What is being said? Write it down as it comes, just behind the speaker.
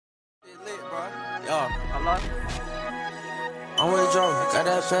I'm with Joe, got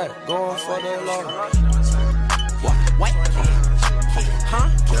that fat, going for the low. What? Huh?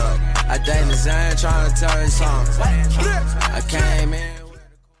 I think the Zane trying to tell you something. I came in.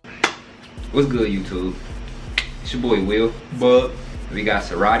 What's good, YouTube? It's your boy Will, Bub. We got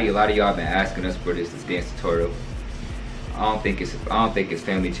Ceraadi. A lot of y'all been asking us for this dance tutorial. I don't think it's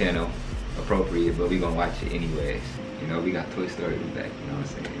Family Channel appropriate, but we gonna watch it anyways. You know, we got Toy Story back. You know what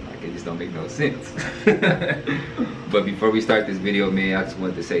I'm saying? Like, it just don't make no sense. But before we start this video, man, I just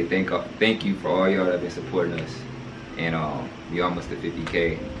wanted to say thank you for all y'all that have been supporting us. And we almost at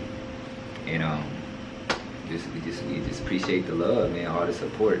 50K. And we just appreciate the love, man, all the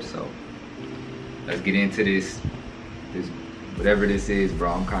support. So let's get into this whatever this is,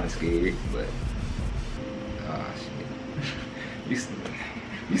 bro. I'm kind of scared, but shit.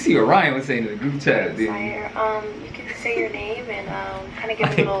 You see what Ryan was saying in the group chat, didn't you? You can say your name and kind of give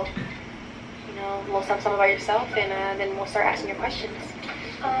a little, a little something about yourself, and then we'll start asking your questions.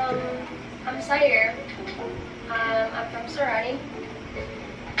 I'm Sire. I'm from Ceraadi.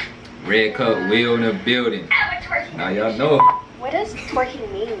 Red Cup Will in the building. Now y'all know. What does twerking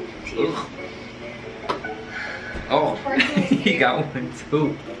mean to you? Oh, he got one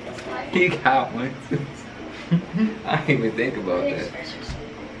too. He got one too. I didn't even think about that.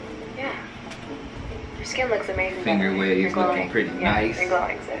 Yeah. Your skin looks amazing. Finger waves looking pretty nice. You're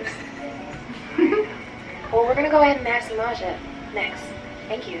glowing, sis. Well, we're gonna go ahead and ask Imaja next.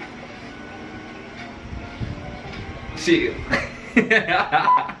 Thank you. Chill.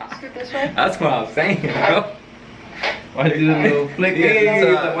 Scoot this way. That's what I'm saying, bro. Why you do a little flick?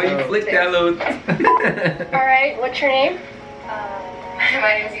 Yeah, why you flick that little? Alright, what's your name?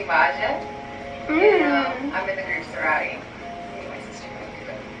 My name is Imaja. And, I'm in the group Ceraadi.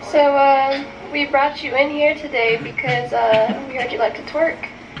 So, we brought you in here today because we heard you like to twerk.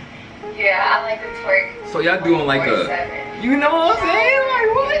 Yeah, I like to twerk. So y'all doing like a, you know what I'm saying?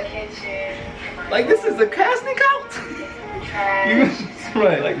 Like what? Kitchen. Like this is a casting couch?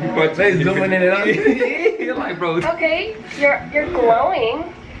 Right, like you they zooming in and out. Yeah, like bro. Okay, you're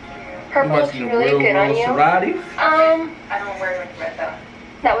glowing. Purple looks really good on you. Ceraadi? I don't wear it with red though.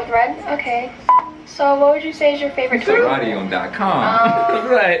 Not with red? Okay. So what would you say is your favorite twerk? Ceraadi.com.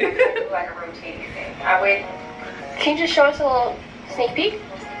 Right. I do like a rotating thing. I would. Can you just show us a little sneak peek?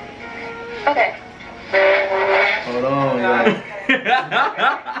 Okay. Hold on, y'all.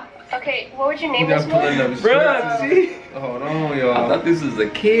 Okay, what would you name You this got pulling one? up the Bruh, see? Hold on, I y'all. thought this was a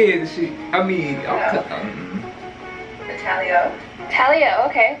kid. The Talio. Talia,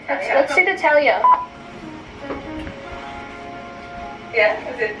 okay. Let's see the Talia. Yeah,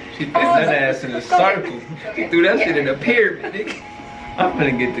 that's it. She threw that ass in a circle. She threw that shit in a pyramid, nigga. I'm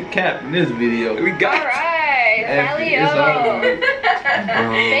finna get the cap in this video. We got Alright, Talia. It's over.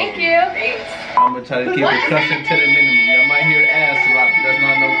 Thank you. Thanks. I'm gonna try to keep the cussing to the minimum. Y'all might hear ass a lot, but that's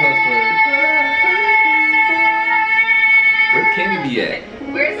not no cuss word. Where Kennedy at?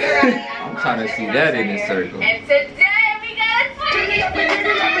 We're Ceraadi. I'm trying to see that in the circle. And today we got a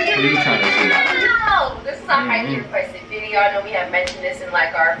twerk. Who you trying to see? No, this is our highly requested video. I know we have mentioned this in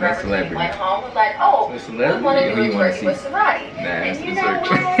like our That's Forever celebrity. 21 home. We're like, oh, That's we celebrity. want to Who do you a wanna twerking see? with Ceraadi. Nah, that's And you the know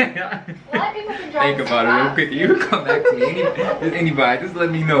circle. what? A lot of people can drop Think about it real quick. You come back to me. Anybody, just let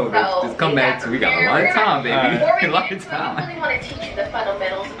me know. So, Just come back to me. We got a lot of time, baby. Before we A lot get of into it, we time. really want to teach you the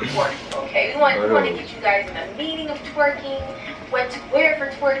fundamentals of twerking, okay? We want to get you guys in the meaning of twerking, what to wear for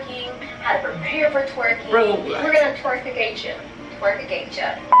twerking, how to prepare for twerking. Bro, we're going to twerkicate you. Twerkicate you.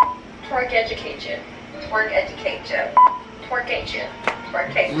 Twerk educate you. Twerk educate you. Twerkate you.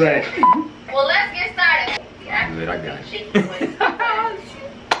 Twerkate you. Right. Well, let's get started. We Good, I got actually shake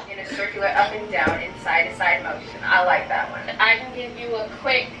in a circular up and down in side-to-side motion. I like that one. I can give you a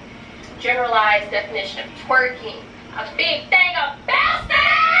quick, generalized definition of twerking. A big thing of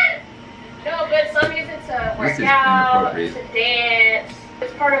bastard! No, but some use it to work out, to dance.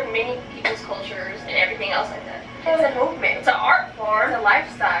 It's part of many people's cultures and everything else like that. It's a movement. It's an art form. It's a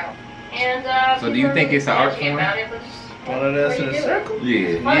lifestyle. And So do you think it's an art form? about it, but just One of us in a circle?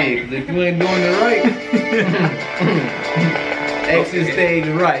 Yeah. Yeah, 'cause if you ain't doing it right, exit stage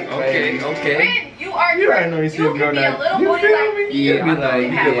right, Okay, baby. okay. When you are You already know you see you a girl can be now. a little You booty feel like me? me. Yeah, I be know. like, You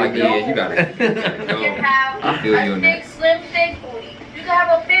feel like, yeah, you gotta You can have I feel you a on big, that. slim, thick booty. You can have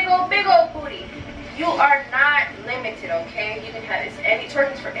a big old booty. You are not limited, okay? You can have any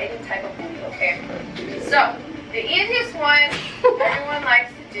twerkings for any type of booty, okay? So, the easiest one everyone likes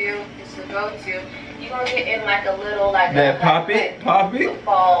to do is to go to. You're gonna get in like a little pop it.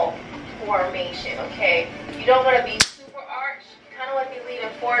 football formation, okay? You don't want to be super arched. You kind I want to be leaning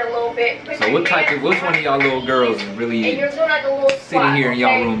forward a little bit. So what type of, which one of y'all little girls is really and you're doing like a little sitting squat, here in y'all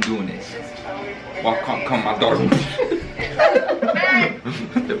okay? room doing this? Walk, come my daughter. Back,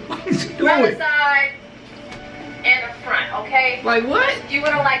 What the fuck is she from the doing? side, and the front, okay? Like what? Do you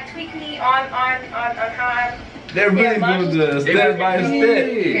want to like tweak me on how I'm... They're really doing the step by step.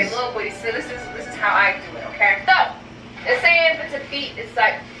 Okay, little booty. So this is how I do it, okay? So, let's say if it's a feet, it's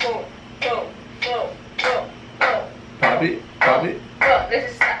like boom, boom, boom, boom, boom. Pop it, pop it. Boom.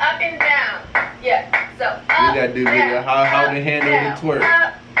 This is the up and down. Yeah. So up, We gotta do video down, how up, to handle down, the twerk.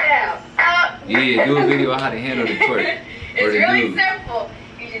 Up, down, up. Yeah, do a video on how to handle the twerk. It's really simple.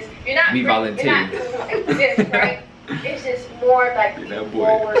 You're not. Me volunteer. You're not like this, right? It's just more like That boy,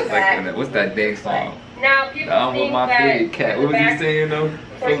 lower like back. what's that dance song? Now people Down with think my that fitted cat. What was he back- saying though?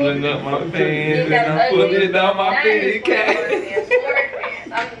 Pulling up my pants and I'm That's pulling ugly. it down my That fitted is cat.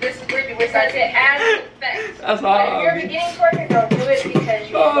 This is weird because I said as an effect. That's But all. if you're beginning twerking, don't do it because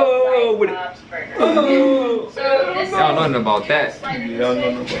you Oh, look with like it. Bob's Burgers. Oh, So this y'all know nothing about that. Y'all know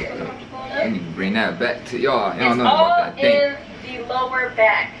about that. I need to bring that back to y'all. Y'all It's know all about that thing. in the lower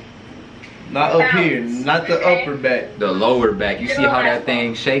back. Not up here, not the upper back. The lower back. You see how that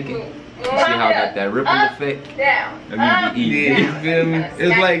thing's shaking? You see how it got that ripple Up, effect? down. Let me be Yeah, easy. you feel me?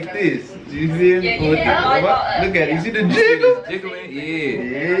 It's like this. You feel Yeah, me? you With hit the- the volleyball up. Look at it. You see the See jiggle? this jiggling?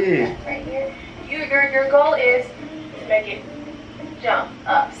 Yeah. Yeah. Right here. Your goal is to make it jump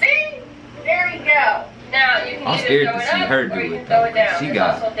up. See? There we go. Now you can I'm either scared throw to it see up her or do you it, can throw it though, 'cause down. she It's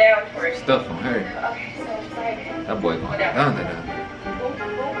got also down towards. Stuff on her. Okay, so it's like That boy going down. down to that. boom, boom,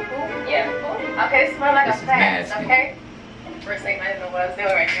 boom. Yeah. Boom. Okay, smell like This a is fast. nasty. Okay. For a second, I didn't know what I was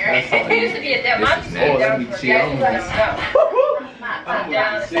doing right here. That's all It used to be a down. This Mine is used to be a nasty. down Let me towards. chill. Yeah, you let them know. I'm Down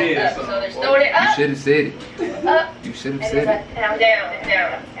gonna and say up. something. So they're throwing it You up, should have said it. up, You should have and said it's it. a down, down, and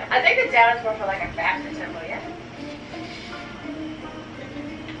down. I think the down is more for like a faster tempo. Yeah.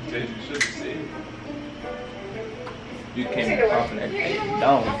 You should have said. You Either came way. popping that Yeah, thing either way.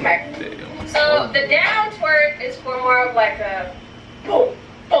 down. Okay. Damn. So the down twerk is for more of like a boom,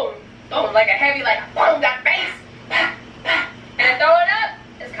 boom, boom, like a heavy like boom, that bass. And throw it up,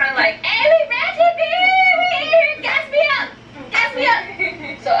 it's kind of like, hey, we ratchet, baby, gas me up, gas me up.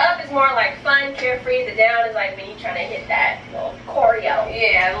 So up is more like fun, carefree. The down is like when you're trying to hit that little choreo.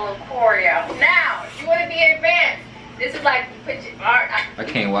 Yeah, a little choreo. Now, if you want to be advanced, this is like put your I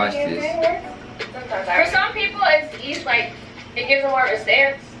can't watch this. For some people, it's like it gives them more of a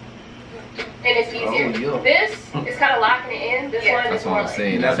stance, and it's easier. Oh, yeah. This is kind of locking it in. This one That's is what more I'm like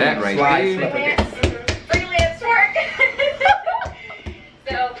saying. That's Now that what right slides there. like freelance work.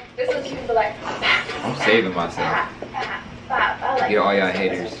 So this one you can be like. I'm saving myself. I like Get all y'all this.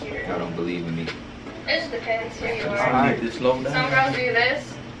 haters. Y'all don't believe in me. It just depends who you I are. need to slow Some down. girls do this.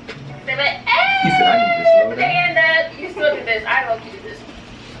 They're like, He said I need to slow hey, down. hand up. You still do this. I hope you do this.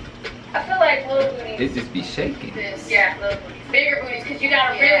 I feel like little booties. It just be shaking. This. Yeah, little booties. Bigger booties, because you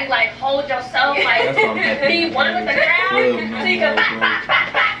gotta really like hold yourself, like That's what I'm happy be with. one with the crowd. Club, So you can no,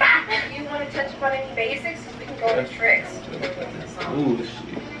 If you want to touch upon any basics, we can go to tricks. Ooh,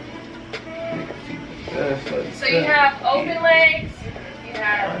 shit. That's like So you have open legs, you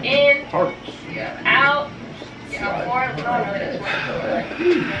have in, Hearts. you have out, you have forward. No one really does forward when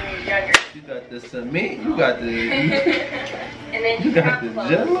you're younger. You got the cement, you got the And then you you got have the clothes.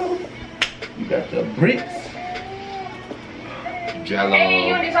 jello, you got the bricks. Jello. Hey,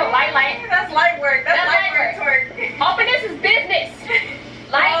 you want to do something light? That's light work. That's light work. Openness is business.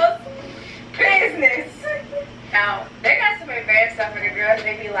 Light business. Now, they got some advanced stuff for the girls.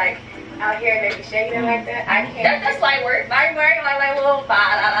 They be like out here and they be shaking it like that. I can't. That's light work. Light work, like little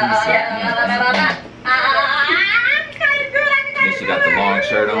I'm kind of good. Then she got the long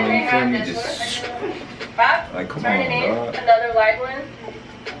shirt on. You feel me? Just like, come on, Turning in dog. another light one.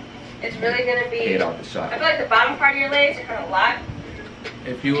 It's really gonna be. Head off the I shot. feel like the bottom part of your legs are kind of locked.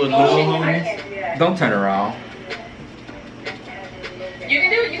 If you a Oh, little shit, I homie, can't do that. Don't turn around. You can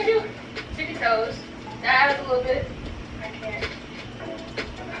do it. You can do it. Tip your toes. That a little bit. I can't.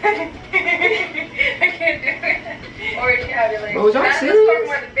 I can't do it. Or you can have your legs. Bro, y'all That's just serious? for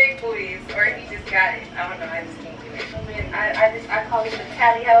more the big booties, or he just got it. I don't know. I just can't do it. I mean, I call it the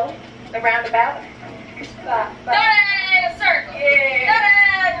tally ho, the roundabout. Throw that in a circle. Yeah. Throw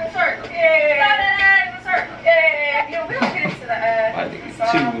that in a circle. Yeah. Throw that in a circle. Yeah. You know, we don't get into the I think it's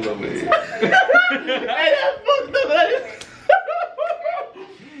song. two over here. Hey, that's fucked up. That is.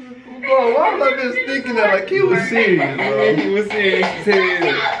 Bro, why am I just thinking that like he was serious, bro? He was serious.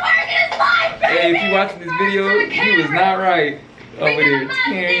 Hey, if you watching this video, he was not right over there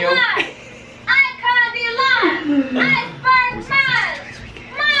tearing your. I call the alarm. Iceberg mine.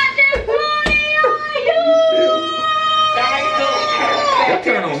 My booty on you.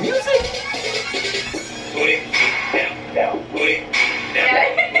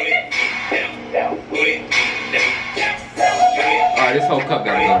 Nah, this whole cup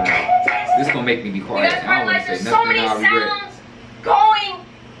gotta go now. This gonna make me be quiet. You guys I don't wanna realize say there's so nothing many I'll regret. sounds going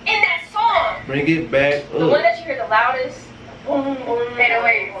in that song. Bring it back The one up. that you hear the loudest. Boom, boom,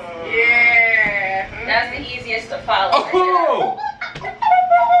 808. Yeah. That's the easiest to follow. Oh!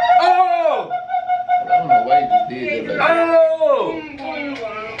 Oh! I don't know why you just did that. Oh!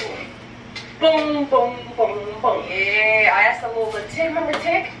 Boom, boom, boom, boom. Yeah, I asked a little bit tick. Remember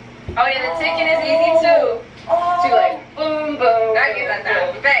tick? Oh yeah, the ticking is easy too. So you like boom, boom. Now you got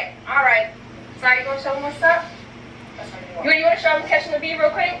that. Back. All right. So now you gonna show them what's up? You want to show them catching the beat real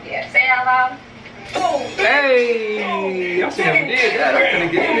quick? Yeah. Say it out loud. Boom. Hey! I should have did that. I'm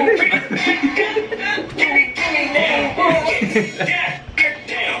gonna get into this.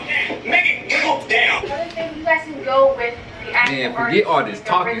 Another thing, you guys can go with the actual Man, forget all this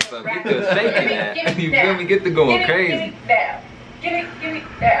talking stuff. Get the shaking that. You feel me? Get the going crazy. Give me down. Give me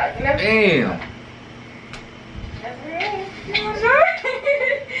down. You never. Damn. So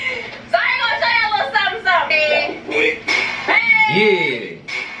I ain't gonna show you a little something. Yeah.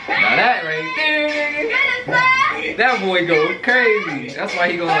 Now that right there, nigga. That boy go crazy. That's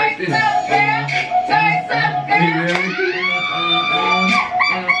why he go like this. I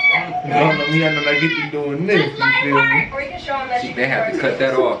don't know, me, I know I get you doing this. You feel me? They had to cut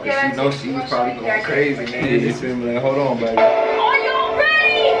that off because she knows she was probably going crazy, Yeah, man. you feel me? Like, hold on, baby. Are you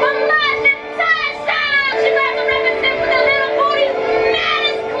ready for my Natasha? She got to represent for the little booty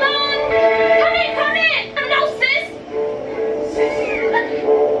maddest clone. Come in. No, sis.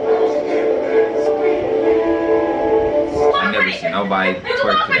 I never seen nobody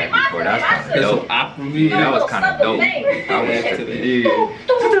twerk to that before. That's kind of dope. Opera Yeah, music. that was kind of dope. I went to the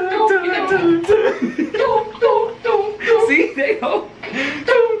See, they go.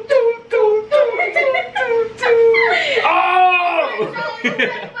 Oh!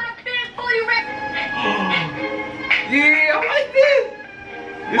 Yeah, I like this.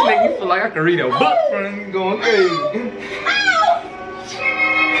 This make you feel like I can read a book from going crazy.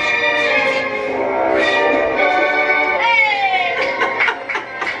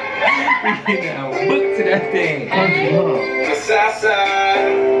 Reading a book to that thing.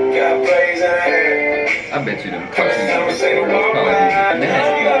 I bet you them questions are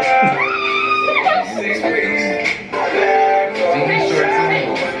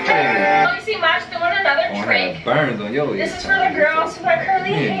Oh, you see March doing another trick. Burns on your This is for the girls who have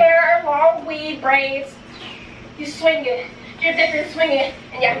curly hair, long weave braids. You swing it. You're different swing it.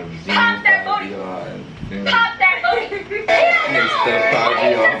 And yeah, pop that booty. Pop that booty. Keep those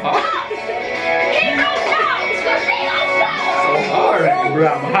toes. So hard, bro.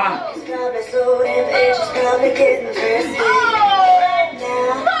 I'm hot.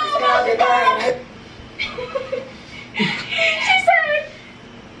 She said,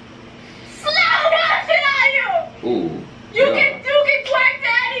 slow dancing on you. Ooh. You can twerk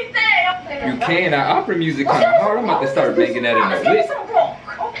to anything. You can. Now, opera music kind of hard. I'm about to start making that in Let's a give me whip. some rock.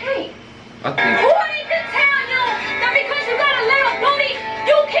 Okay. I Who think. did to tell you that because you got a little booty,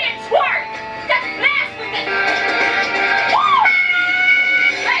 you can't twerk? That's blasphemy. Woo!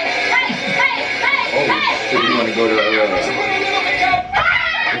 Hey, hey, hey, hey, Oh, hey, so you want to go to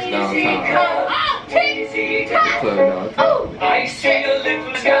it's downtown. Club downtown. I see your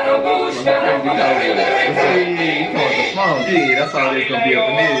lips got a boost, got a Yeah, that's all there's gonna be up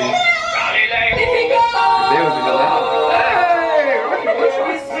in there. They was gonna like,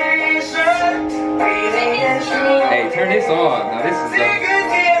 hey, turn this off. Now this is I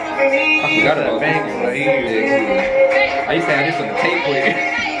forgot about banging right here. I used to have this on the tape player.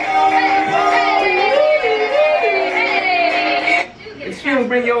 Excuse me,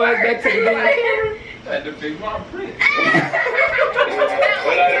 bring your ass back to the damn camera. I had to fix my print.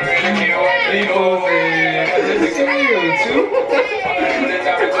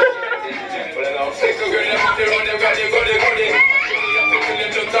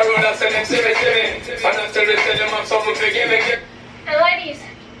 And ladies,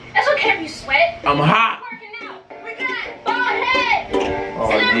 it's okay if you sweat. I'm hot. Working out. We got bald head. Oh,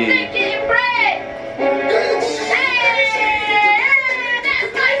 Slim yeah. thick and bread.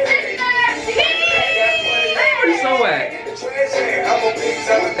 That's my sister. Where's so at?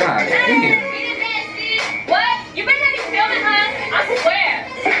 God damn. What? You better not be filming, huh? I swear.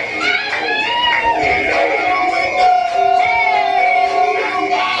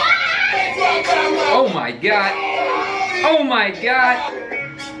 Oh my god. Oh my god.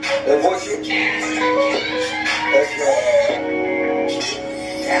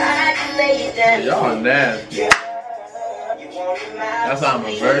 Y'all nasty. That's how I'm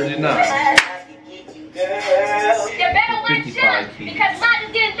a virgin now. You better watch 55 out, feet. because mom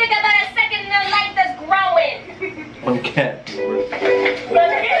just didn't think about a second in their life that's growing. One cat.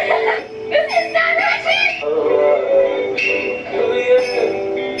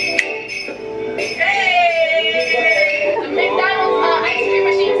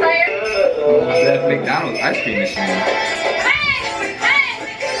 McDonald's ice cream machine.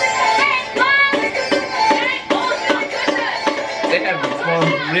 They have the fun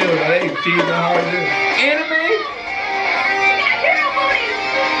for real, though. They cheese and hard too. Anime?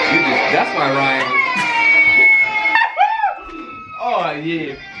 That's why Ryan. Oh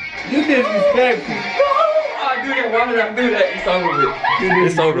yeah. You disrespectful. Oh, dude, why did I do that? It's over with.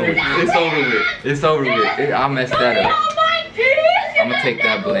 It's over with. It's over with. It's over with. I messed that up. I'm gonna take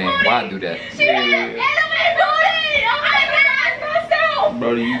that blame. Why do that? Yeah.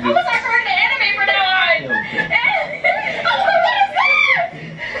 Brody, you I was like, we're in the anime for now on. I was like, what is that?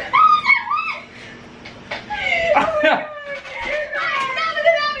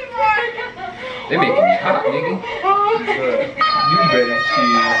 They making me hot, nigga. You better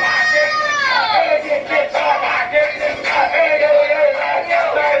cheese.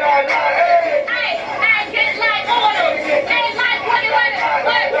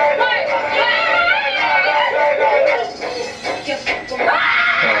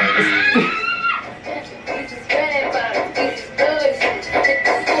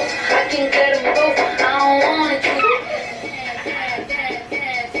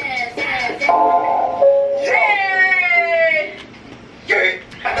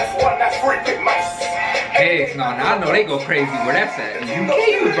 Eggs, no, I know they go crazy where that's at.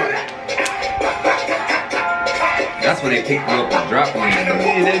 That's where they pick you up and drop on you.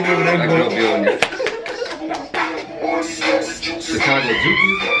 Yeah, they do. They Like go. real building. Chicago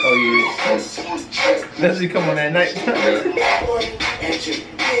Juke. Oh yeah. Let's see, come on that night.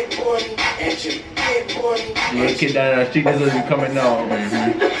 Little kid down the street, this is coming on.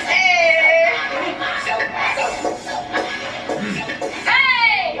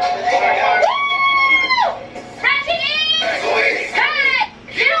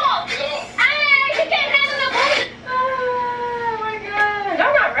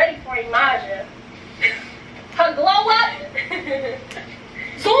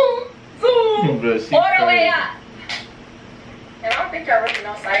 All the way up. And I don't think y'all really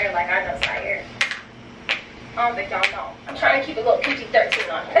know Sire like I know Sire. I don't think y'all know. I'm trying to keep a little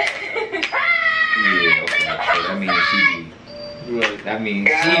PG-13 on it. Yeah, okay. So that means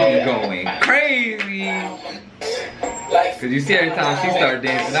she be going crazy. Cause you see every time she start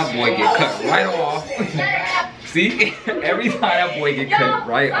dancing, that boy get cut right off. See? Every time that boy get cut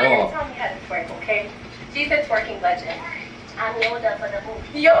right off. Tell me how to twerk, okay? She's the twerking legend. I'm Yoda for the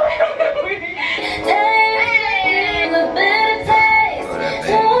movie. Yo!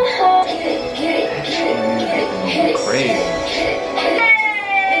 Crazy.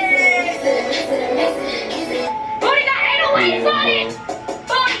 Booty got 808s on it!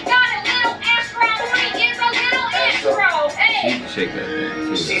 Booty got a little extra. Booty is a little extra. Hey! She can shake that thing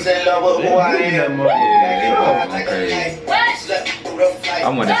too. She's in love with who I am. Yeah, they crazy. What? I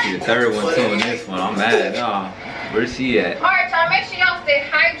want to see the third one too in this one. I'm mad. Oh, where's she at? Alright, y'all, make sure y'all stay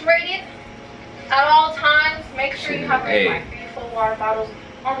hydrated at all times. Make sure you have like 3 full water bottles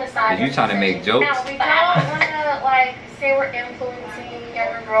on the side. Are you trying to make jokes? Now, we don't want to like say we're influencing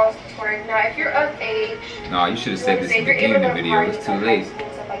younger girls to twerk. Now, if you're of age, No, you should have said this in the beginning of the video. It's too late.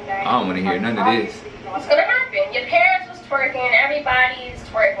 I don't want to hear none of this. What's gonna happen? Your parents was twerking, everybody's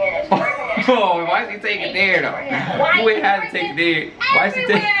twerking, it's twerking. Oh, why is he taking it there though? You ain't had to take it there. Why is he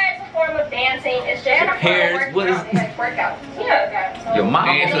taking? Everywhere it's a form of dancing. It's just a parents, what is- workout. Yeah. Your mom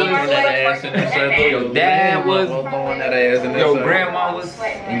Man, was, throwing that ass in the circle. your dad was, throwing that ass in the your circle. grandma was,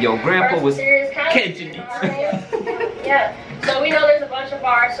 and your grandpa was catching it. Yeah. So we know there's a bunch of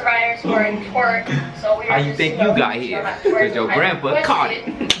bars riders who are in twerk. So we How you think you got here? Because your grandpa caught it.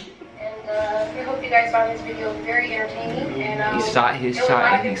 And we hope you guys found this video very entertaining. And He shot his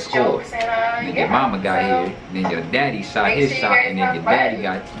shot and he scored. And your mama got here, and then your daddy shot his shot, and then your daddy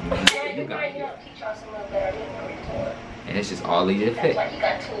got you got here. And it's just all of your That's effect. why you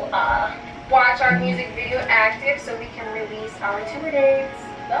got to watch our music video active so we can release our tour dates.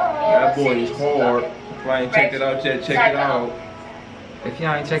 That boy is hard. If I ain't checked it out yet, check it out. If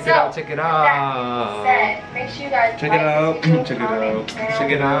y'all ain't checked it out, check it out. Make sure you guys Check like it out. this video, Check it comment, out. and Check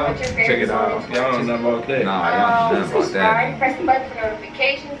it out. put your Check favorite it out. songs in Y'all don't know about that. Nah, y'all don't know about subscribe, that. press the button for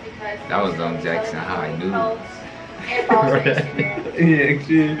notifications because That was Don Jackson, how I knew. and follow us on Instagram. Yeah,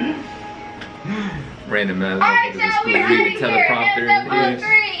 shit. Random ass Alright, motherfuckers y'all, we read out the of here. teleprompter. Hands up on Yes.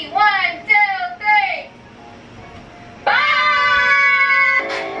 3. 1, 2, 3. Bye!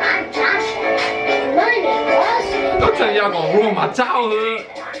 Don't tell me y'all gonna ruin my childhood.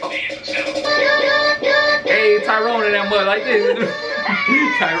 Hey, Tyrone in that mud like this.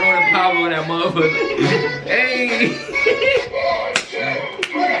 Tyrone and Pablo in that motherfucker. Hey.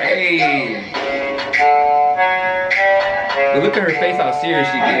 Hey. But look at her face, how serious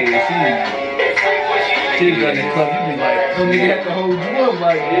she gets. She run the club, you be like, some nigga have to hold you up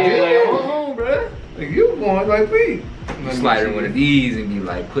like, yeah, hold on, bro. Like, you going like me. You slide her one of these and be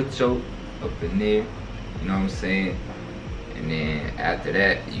like, put your up in there. You know what I'm saying? And then after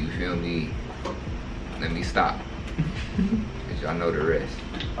that, you feel me? Let me stop. Cause y'all know the rest.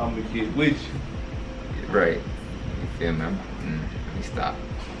 I'm gonna get with you. Right. You feel me? Let me stop.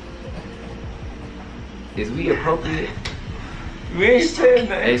 Is we appropriate? We ain't saying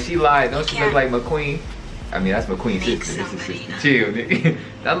that. Hey, she lied. Don't she look like McQueen? I mean, that's McQueen's sister. This is sister. Chill, nigga.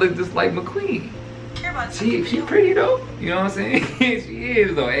 That look just like McQueen. She pretty though. You know what I'm saying? She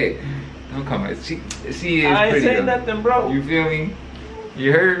is though. Hey, don't come out. She is pretty. I ain't saying though. nothing, bro. You feel me?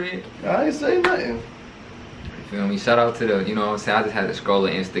 You heard me? I ain't saying nothing. You feel me? Shout out to the, you know what I'm saying? I just had to scroll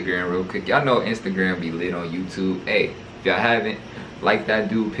on Instagram real quick. Y'all know Instagram be lit on YouTube. Hey, if y'all haven't, like that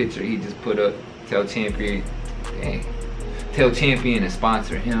dude picture he just put up. Tell Champion, dang. Tell Champion to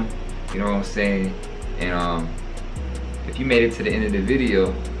sponsor him. You know what I'm saying? And if you made it to the end of the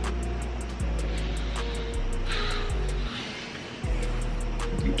video,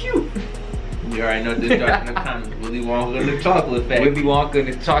 you cute. You already know this dark in the comments. Willy Wonka and the Chocolate Factory. Willy Wonka and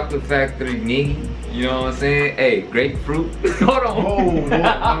the Chocolate Factory, nigga. You know what I'm saying? Hey, grapefruit. Hold on. Oh,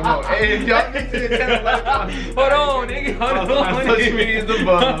 no. Hey, y'all get to the channel like hold on, nigga. Hold on. Social media is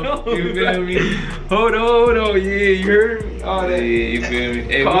above. You feel me? Hold on. Yeah, you heard me? Oh, yeah, you feel me?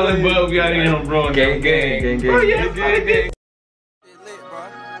 Hey, call it bub. We got in here, bro. Gang. Oh, yeah, gang.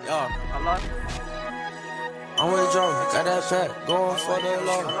 I'm with Joe, got that fat, going for the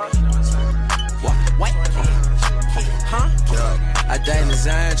low. What? Huh? I dang the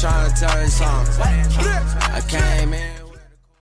Zan trying to tell you something. I can't